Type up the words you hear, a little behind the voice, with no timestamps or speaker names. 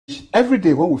every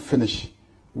day when we finish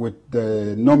with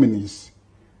the nominees,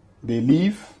 they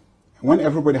leave. When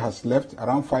everybody has left,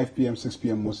 around 5 p.m., 6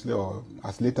 p.m. mostly, or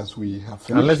as late as we have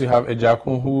finished. Unless you have a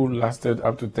Jakun who lasted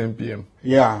up to 10 p.m.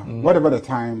 Yeah, whatever the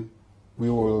time, we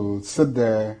will sit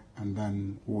there and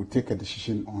then we'll take a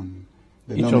decision on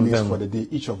the nominees for the day,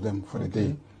 each of them for the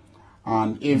day.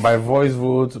 And if by voice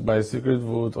vote, by secret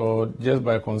vote, or just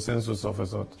by consensus of a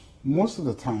sort? Most of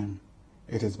the time,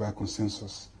 it is by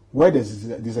consensus. Where there's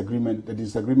a disagreement, the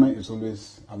disagreement is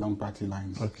always along party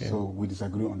lines. Okay. So we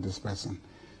disagree on this person.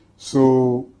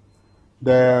 So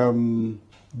the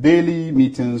daily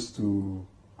meetings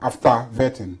after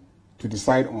vetting to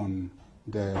decide on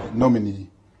the nominee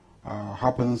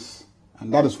happens,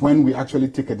 and that is when we actually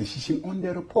take a decision on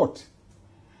the report.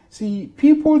 See,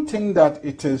 people think that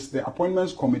it is the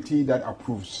appointments committee that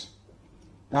approves.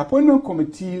 The appointment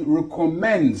committee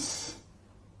recommends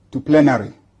to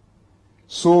plenary.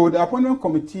 So the appointment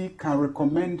committee can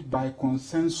recommend by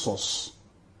consensus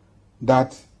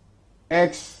that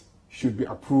X should be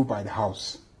approved by the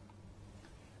House.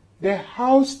 The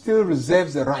House still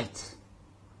reserves the right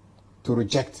to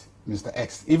reject Mr.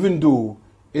 X, even though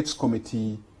its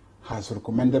committee has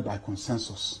recommended by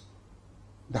consensus.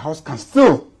 The House can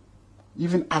still,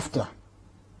 even after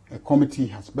a committee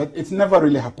has, but it's never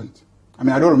really happened. I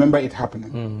mean, I don't remember it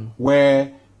happening,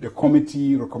 where the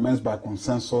committee recommends by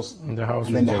consensus and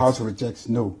then the House rejects.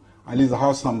 No, at least the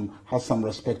House has some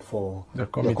respect for the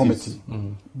committee.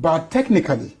 But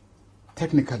technically,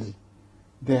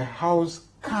 the House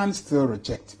can still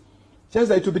reject. Just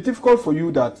that it will be difficult for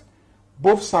you that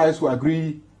both sides will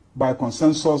agree by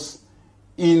consensus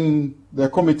in the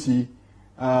committee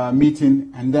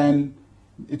meeting, and then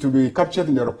it will be captured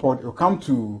in the report. It will come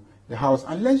to the House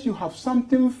unless you have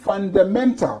something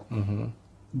fundamental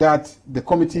that the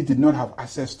committee did not have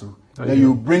access to. Then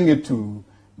you bring it to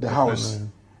the House.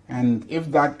 And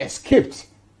if that escaped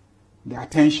the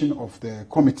attention of the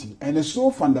committee, and it's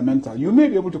so fundamental, you may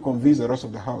be able to convince the rest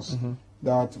of the House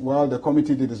that, well, the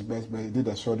committee did its best, but it did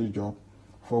a shoddy job,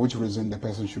 for which reason the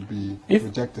person should be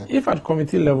rejected. If at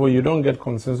committee level you don't get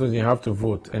consensus, you have to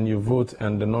vote, and you vote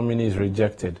and the nominee is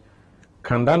rejected,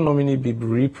 can that nominee be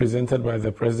represented by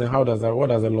the president? How does that, what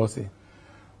does the law say?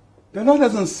 The law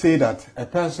doesn't say that a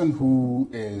person who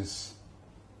is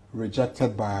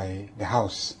rejected by the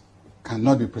House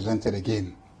cannot be presented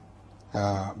again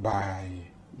by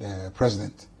the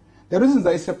president. The reason is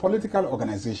that it's a political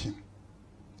organization.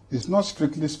 It's not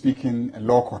strictly speaking a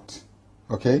law court,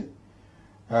 okay?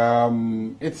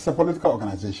 It's a political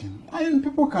organization. And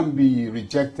people can be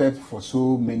rejected for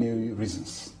so many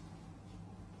reasons.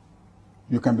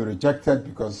 You can be rejected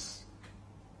because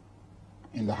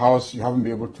in the House you haven't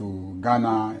been able to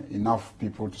garner enough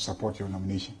people to support your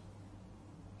nomination.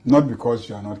 Not because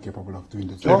you are not capable of doing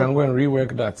the job. So you can go and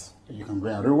rework that. You can go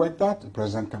and rework that. The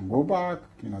president can go back,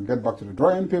 get back to the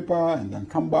drawing paper, and then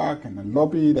come back and then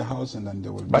lobby the House, and then they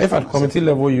will. But if at committee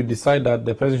level you decide that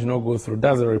the person should not go through,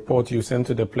 that's a report you send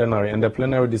to the plenary, and the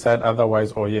plenary decide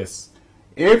otherwise or yes.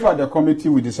 If at the committee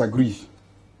we disagree,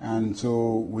 and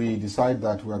so we decide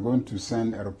that we are going to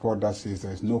send a report that says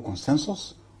there is no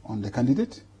consensus on the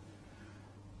candidate,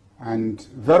 and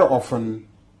very often,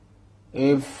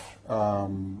 if I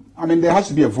mean, there has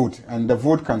to be a vote, and the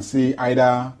vote can say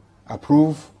either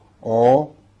approve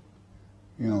or,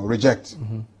 reject.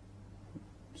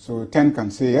 So 10 can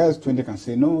say yes, 20 can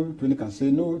say no, 20 can say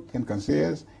no, 10 can say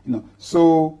yes.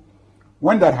 So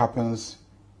when that happens,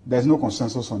 there's no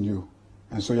consensus on you,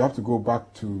 and so you have to go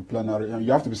back to plenary, and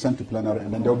you have to be sent to plenary,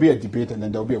 and then there will be a debate, and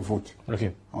then there will be a vote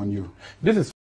on you. This is